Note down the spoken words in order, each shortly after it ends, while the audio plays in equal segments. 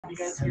you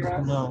guys hear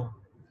us? No.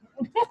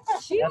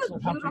 She That's was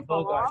what Humphrey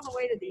beautiful Bogart. all the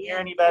way to Can you the hear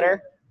end. any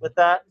better with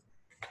that?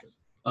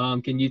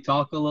 Can you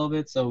talk a little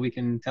bit so we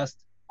can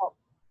test?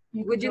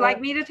 Would you like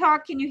me to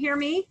talk? Can you hear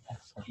me?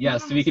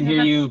 Yes, we can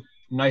hear you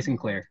nice and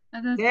clear.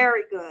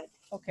 Very good.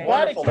 Okay.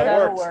 Wonderful, that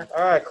That'll works. work.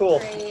 All right, cool.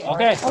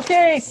 Okay.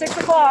 Okay, 6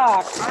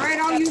 o'clock. All right,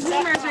 all you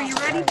Zoomers, are you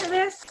ready for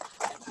this?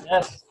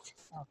 Yes.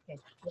 Okay.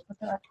 Look at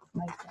that.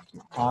 Nice.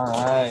 All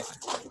right.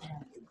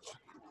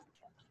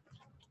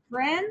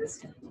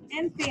 Friends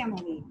and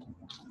family,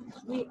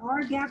 we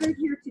are gathered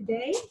here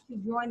today to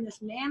join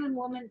this man and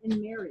woman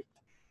in marriage.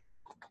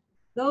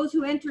 Those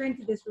who enter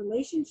into this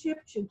relationship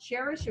should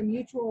cherish a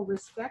mutual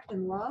respect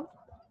and love,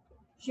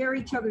 share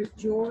each other's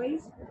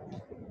joys,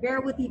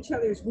 bear with each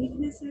other's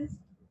weaknesses,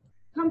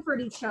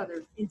 comfort each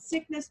other in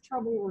sickness,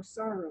 trouble, or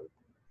sorrow.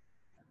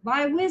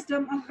 By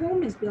wisdom, a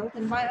home is built,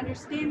 and by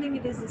understanding,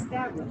 it is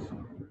established.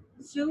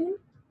 Soon,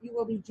 you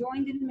will be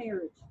joined in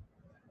marriage.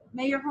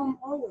 May your home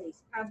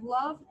always have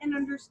love and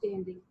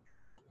understanding,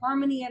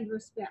 harmony and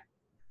respect.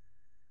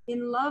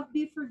 In love,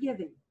 be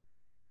forgiving.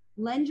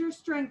 Lend your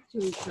strength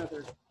to each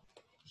other.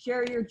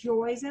 Share your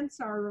joys and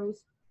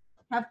sorrows.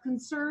 Have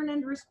concern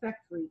and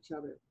respect for each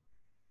other.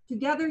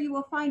 Together, you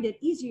will find it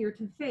easier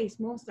to face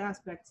most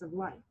aspects of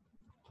life.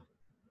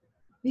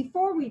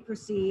 Before we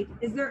proceed,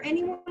 is there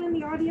anyone in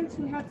the audience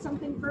who had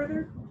something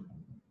further?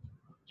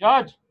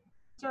 Judge,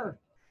 Sir.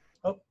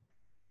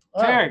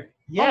 Terry,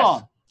 yes.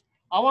 hold on.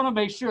 I want to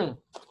make sure.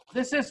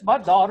 This is my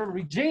daughter,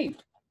 Regine.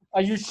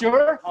 Are you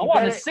sure? I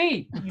want to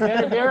see. You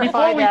better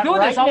verify Before we that do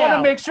right this, I want now.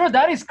 to make sure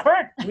that is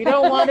Kurt. We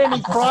don't want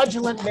any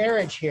fraudulent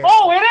marriage here.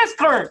 Oh, it is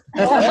Kurt.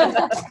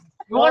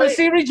 You want to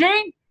see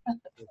Regine?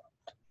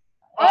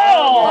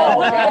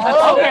 Oh,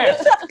 okay.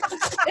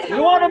 We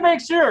want to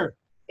make sure.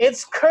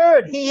 It's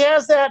Kurt. He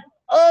has that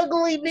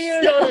ugly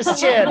beard on his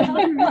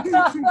chin.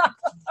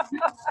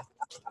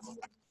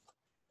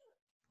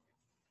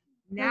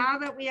 Now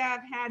that we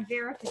have had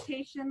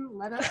verification,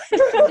 let us.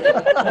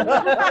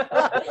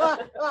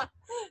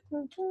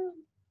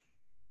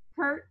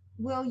 Kurt,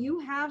 will you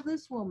have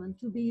this woman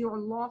to be your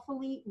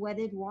lawfully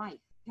wedded wife,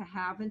 to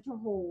have and to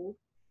hold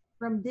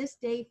from this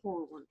day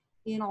forward,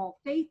 in all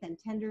faith and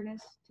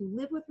tenderness, to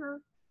live with her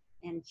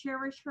and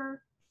cherish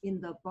her in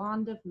the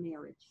bond of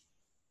marriage?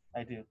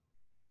 I do.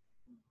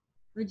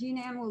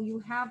 Regina Ann, will you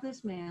have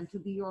this man to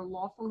be your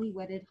lawfully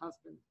wedded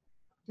husband,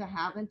 to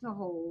have and to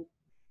hold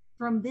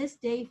from this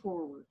day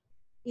forward,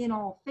 in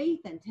all faith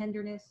and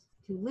tenderness,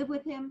 to live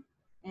with him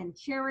and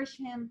cherish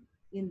him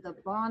in the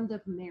bond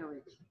of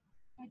marriage?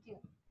 I do.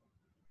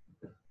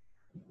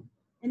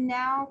 And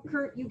now,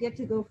 Kurt, you get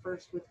to go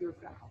first with your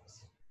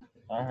vows.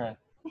 All right.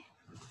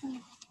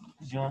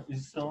 Is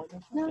it still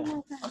on? No, Okay.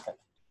 no, no. Okay.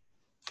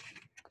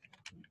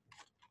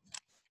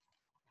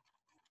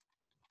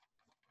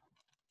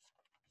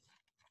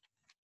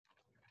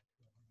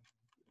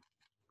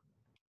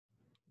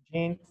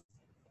 Gene,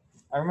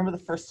 I remember the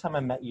first time I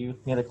met you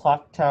near the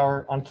clock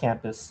tower on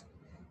campus,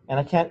 and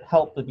I can't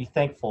help but be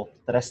thankful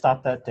that I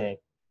stopped that day.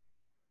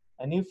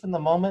 I knew from the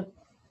moment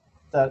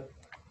that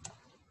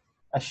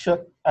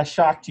I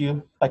shocked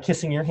you by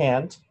kissing your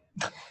hand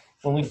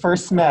when we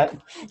first met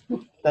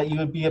that you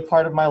would be a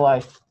part of my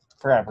life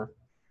forever.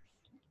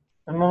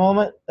 From the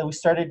moment that we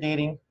started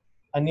dating,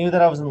 I knew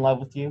that I was in love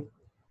with you,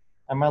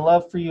 and my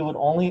love for you would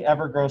only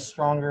ever grow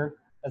stronger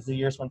as the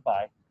years went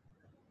by.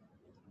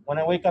 When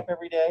I wake up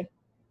every day,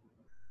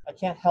 I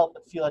can't help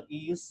but feel at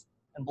ease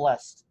and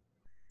blessed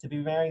to be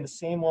marrying the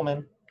same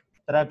woman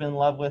that I've been in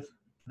love with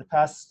for the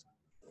past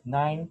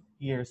 9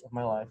 years of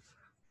my life.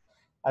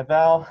 I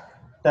vow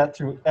that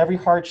through every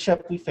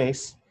hardship we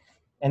face,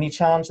 any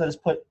challenge that is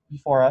put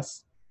before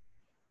us,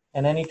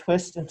 and any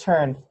twist and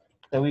turn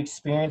that we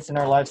experience in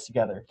our lives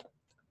together,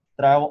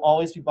 that I will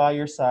always be by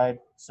your side,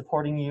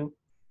 supporting you,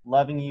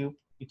 loving you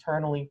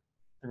eternally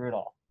through it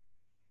all.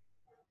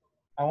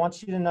 I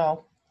want you to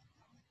know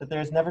that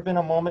there's never been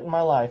a moment in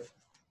my life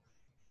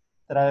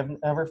that I have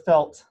ever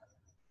felt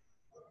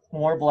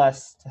more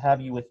blessed to have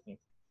you with me.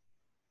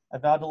 I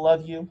vow to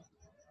love you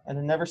and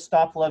to never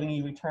stop loving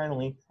you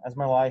eternally as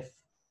my wife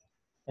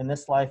in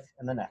this life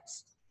and the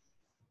next.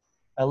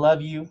 I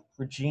love you,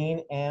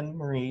 Regine Ann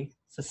Marie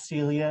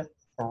Cecilia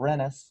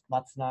Arenas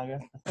Matsunaga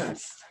I.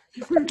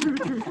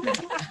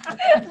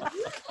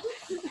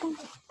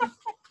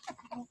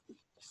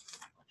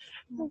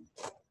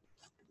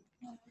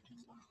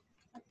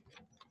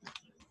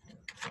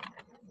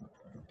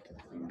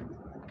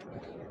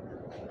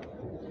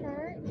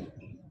 Kurt,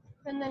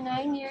 from the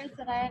 9 years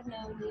that I have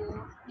known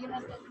you, you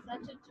have been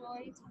such a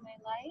joy to my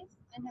life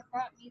and have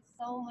brought me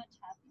so much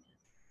happiness.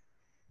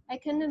 I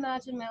couldn't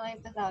imagine my life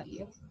without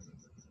you.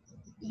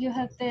 You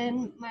have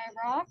been my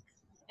rock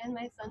and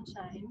my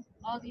sunshine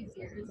all these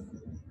years.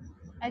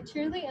 I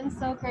truly am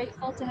so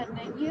grateful to have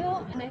met you,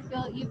 and I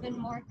feel even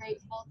more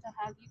grateful to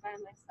have you by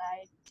my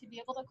side, to be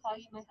able to call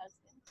you my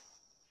husband.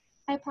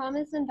 I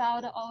promise and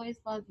vow to always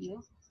love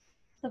you,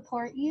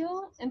 support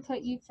you, and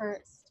put you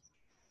first.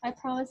 I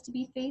promise to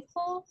be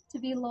faithful, to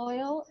be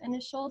loyal, and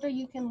a shoulder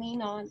you can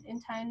lean on in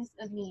times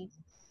of need.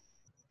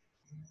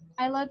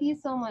 I love you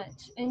so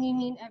much, and you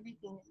mean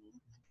everything to me.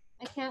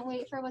 I can't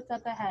wait for what's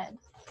up ahead,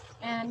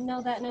 and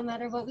know that no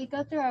matter what we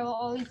go through, I will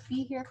always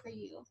be here for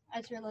you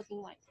as your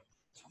loving wife.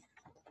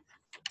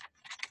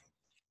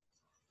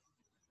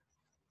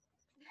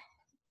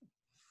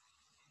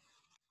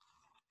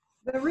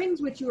 The rings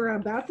which you are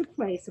about to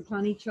place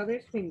upon each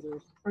other's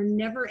fingers are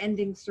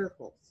never-ending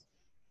circles.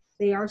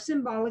 They are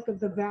symbolic of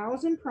the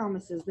vows and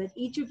promises that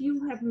each of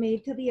you have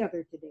made to the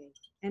other today,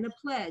 and a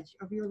pledge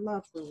of your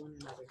love for one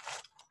another.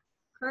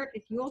 Kurt,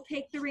 if you'll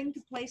take the ring to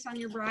place on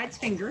your bride's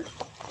finger.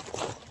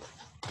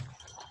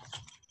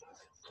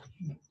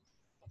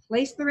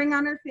 Place the ring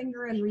on her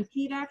finger and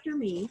repeat after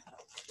me.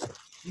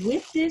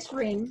 With this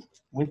ring,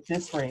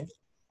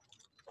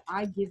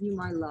 I give you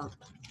my love.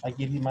 I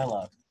give you my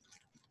love.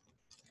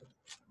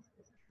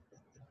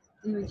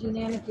 And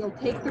Regina, if you'll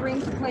take the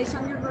ring to place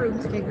on your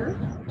groom's finger.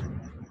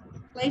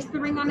 Place the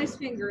ring on his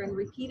finger and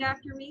repeat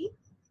after me.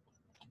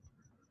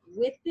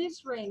 With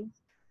this ring,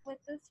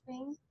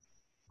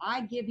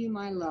 I give you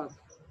my love.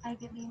 I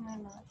give you my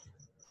love.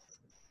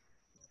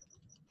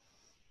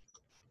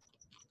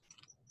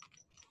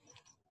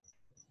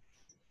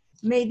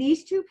 May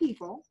these two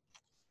people,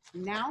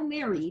 now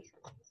married,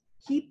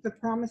 keep the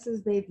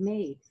promises they've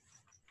made.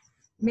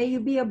 May you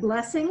be a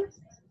blessing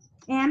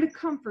and a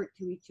comfort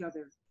to each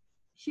other,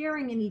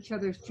 sharing in each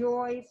other's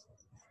joys,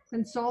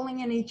 consoling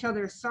in each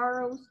other's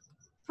sorrows,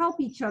 help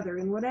each other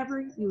in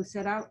whatever you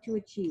set out to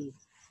achieve.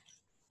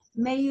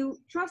 May you,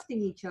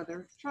 trusting each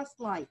other, trust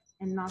life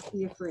and not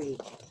be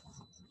afraid.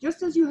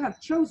 Just as you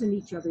have chosen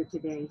each other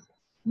today,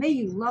 may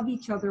you love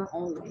each other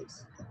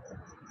always.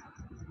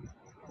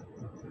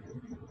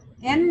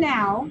 And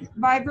now,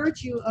 by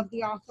virtue of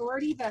the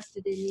authority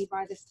vested in me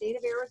by the state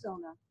of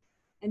Arizona,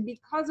 and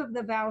because of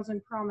the vows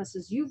and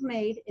promises you've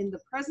made in the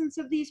presence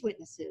of these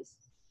witnesses,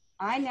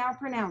 I now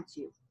pronounce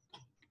you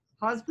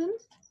husband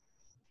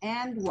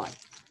and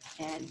wife,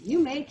 and you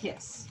may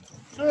kiss.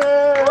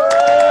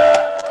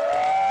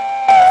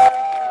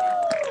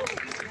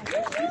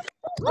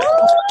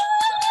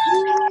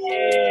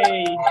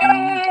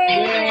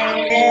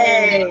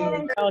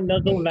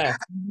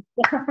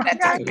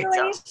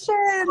 Congratulations.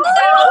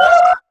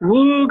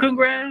 Woo,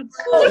 congrats.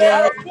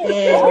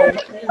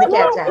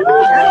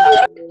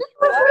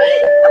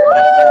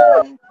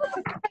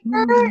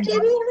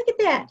 Jimmy, look at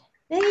that.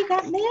 They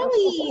got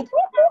married.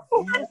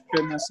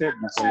 Goodness it.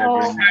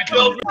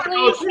 Congratulations.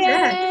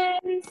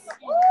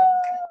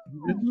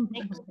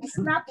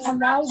 Snap on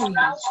Maui.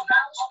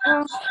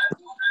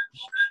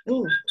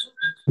 Ooh.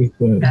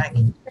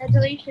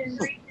 Congratulations.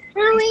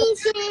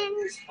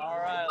 Congratulations. All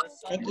right,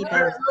 let's Thank you,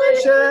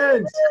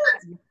 Congratulations.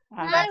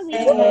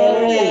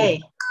 Hey.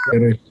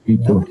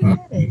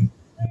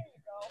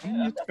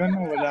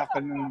 Wala ka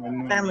ng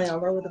ano. Family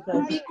all over the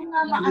place.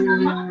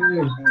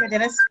 Here,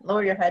 Dennis,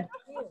 lower your head.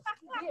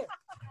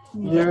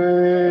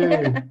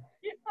 Yay.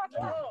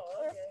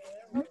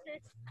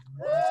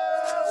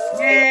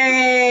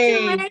 Yay.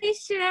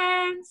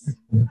 Congratulations.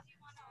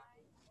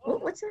 Oh,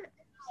 what's that?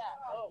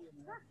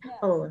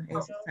 Oh,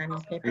 is it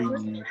signing paper?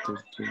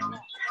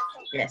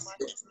 Yes.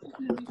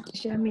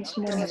 Siya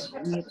mismo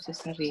nag-mute sa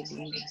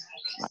sarili niya.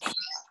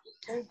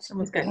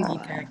 Someone's got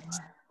feedback.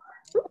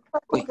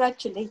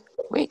 Congratulations.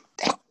 Wait,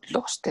 I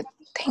lost the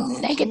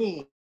thing.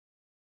 Negative.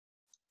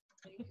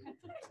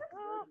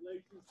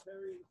 Congratulations,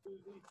 Terry and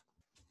Susie.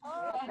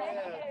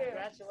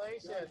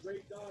 Congratulations.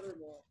 Great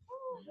daughter-in-law.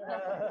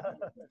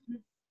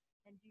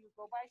 And do you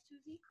go by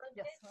Susie?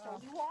 Yes.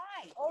 So do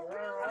I. Oh,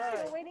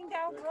 really? You're waiting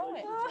down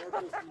Rowan.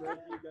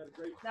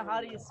 Now, how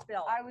do you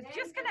spell? I was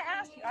just going to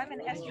ask you. I'm an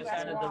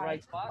decided the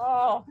right spot.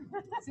 Oh,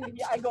 see,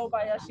 yeah, I go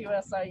by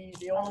SUSIE,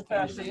 the old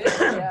fashioned.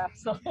 Yeah,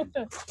 so. And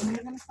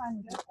you're going to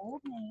find the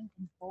old name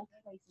in both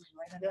places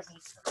right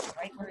underneath,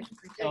 right where it's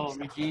So,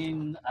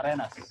 Regine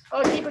Arenas.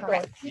 Oh, keep it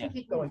going.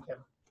 Keep going, Kim.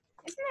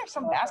 Isn't there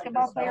some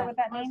basketball player with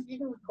that name? You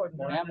can record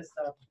more. Yeah.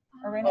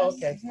 Arenas? Oh,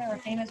 okay. Isn't there a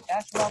famous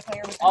basketball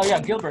player with that Oh, yeah,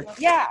 name? Gilbert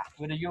Yeah.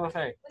 with the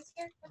UFA.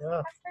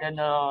 Yeah. Then,